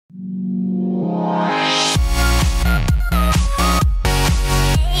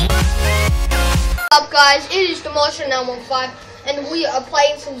guys, it is Demolition 915 and we are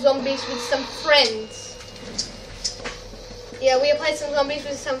playing some zombies with some friends. Yeah, we are playing some zombies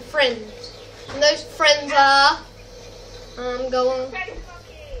with some friends. And those friends are...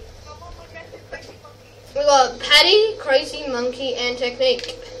 we got Patty, Crazy Monkey, and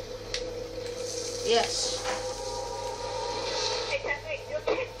Technique. Yes. Hey, Technique, your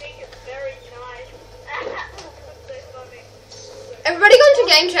technique is very nice. Everybody go into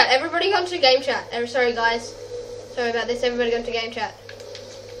game chat. Everybody go into game chat. Sorry, guys. Sorry about this. Everybody go into game chat.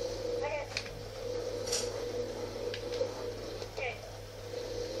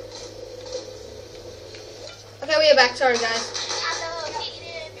 Okay, we are back. Sorry, guys.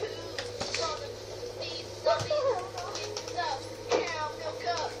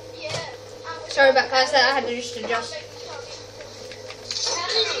 Sorry about guys. I had to just adjust.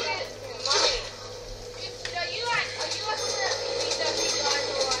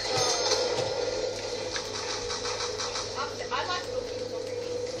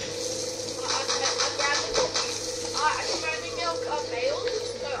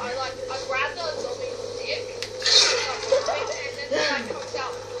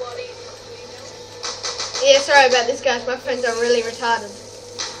 Yeah, sorry about this, guys. My friends are really retarded.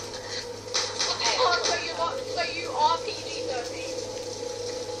 So you are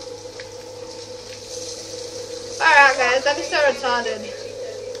PG-13. Alright, guys. I'm so retarded.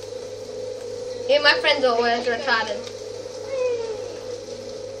 Yeah, my friends are always retarded.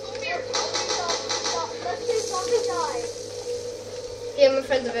 Yeah, my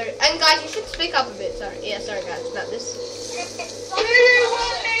friends are very... And guys, you should speak up a bit. Sorry. Yeah, sorry, guys, about this. Do you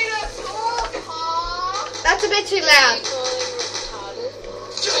want me to talk, huh? That's a bit too loud.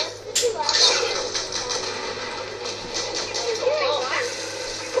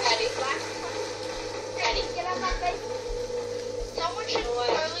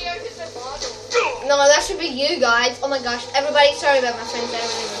 No, that should be you guys. Oh my gosh. Everybody, sorry about my friends. They're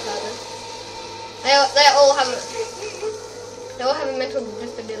really retarded. They all have a mental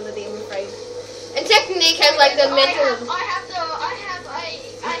disability, I'm afraid. And Technique has like the mental... I have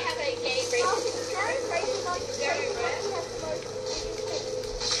a gay race.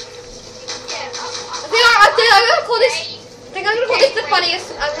 I think I'm gonna call this. I think I'm gonna call this the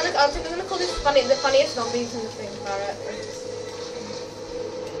funniest. I think I'm gonna call this the funniest zombies in the thing. Alright.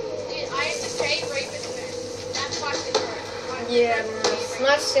 Dude, I am the gay rapist man. That's my favorite. Yeah,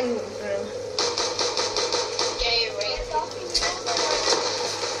 nice sim. Gay rapist.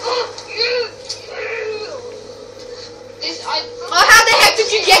 Oh, how the heck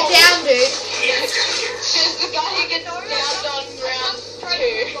did you get down, dude? Because the guy who gets down on round 2.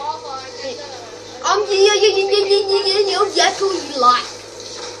 Yeah, that's who you like.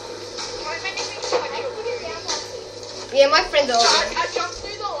 Yeah, my friends are over there. I jumped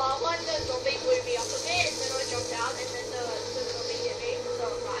through the lava and the zombie blew me up a bit, and then I jumped out, and then the zombie hit me, so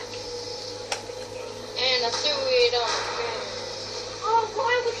I'm right. And I threw it on the ground. Oh,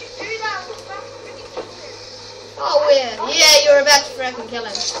 why would you do that? I was about to freaking kill him. Oh, yeah, you're about to freaking kill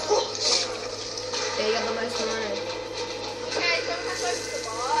him. Yeah, you got the most money. Okay, so I'm supposed to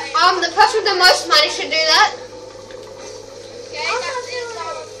buy. The person with the most money should do that. Okay, that's it.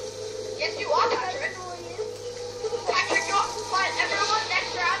 Yes, you are, Patrick. Patrick, you're fine. Everyone,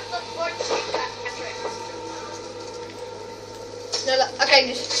 next round, let's vote to beat Patrick. No, okay,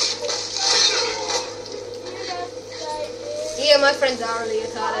 just... Yeah, my friends are really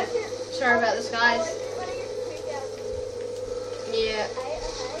retarded. Sorry about this, guys. Yeah.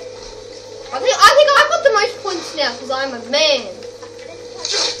 I think I've got the most points now because I'm a man.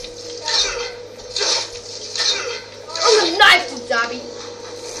 I'm a knife to Dobby.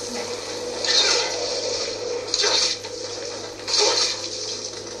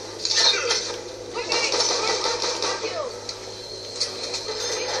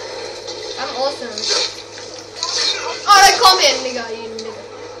 I'm awesome. Oh, they call me a nigga, you nigga.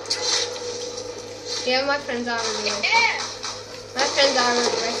 Yeah, my friends are really racist. My friends are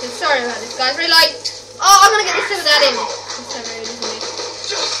really racist. Sorry about this, guys. Reload. Oh, I'm gonna get this without him. This server isn't me.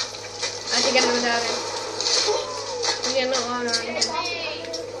 I have to get it without him. Yeah, no, no.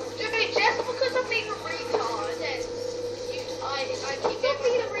 Dude, just because I'm being a retard, then I keep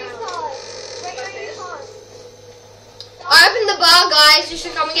getting a retard. I opened the bar, guys. You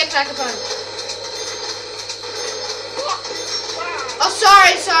should come and get Pack-a-Punch. Oh,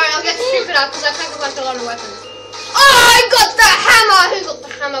 sorry. I'll get stupid up because I Pack-a-Punch a lot of weapons. Oh, I got the hammer. Who got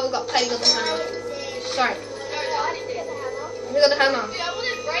the hammer? We got Patty got the hammer. Sorry. No, I didn't get the hammer. Who got the hammer? Dude, I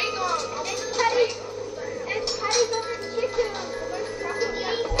wasn't bragging on. It's Patty. It's Patty got the chicken.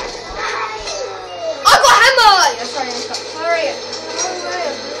 I got hammer. Yeah, sorry. Hurry.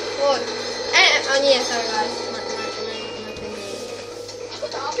 Lord. And Yeah, sorry guys. My thing.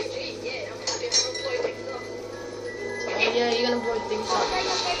 With the RPG, yeah, I'm happy I'm gonna play things up. Yeah, you're gonna blow things Oh, up. break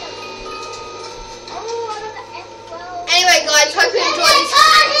up. Oh, I got the F12. Anyway, guys, hope you enjoyed this.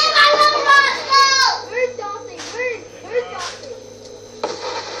 Where's Dawson? Where's Dawson?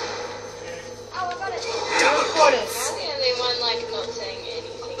 Oh, I got it. Recorded. I'm the only one like not saying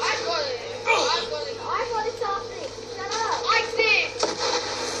anything. I got it. I got it, Dawson. Shut up. I did.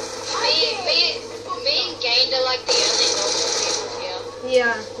 Me and Gained are like the only normal people here.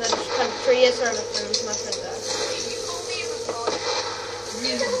 Yeah, that's kind of true. Yes, sorry, my friends are. You call me retarded.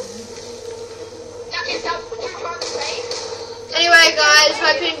 Now, is that what you're trying to say? Anyway, guys,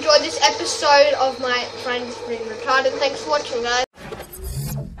 hope you enjoyed this episode of my friends being retarded. Thanks for watching, guys.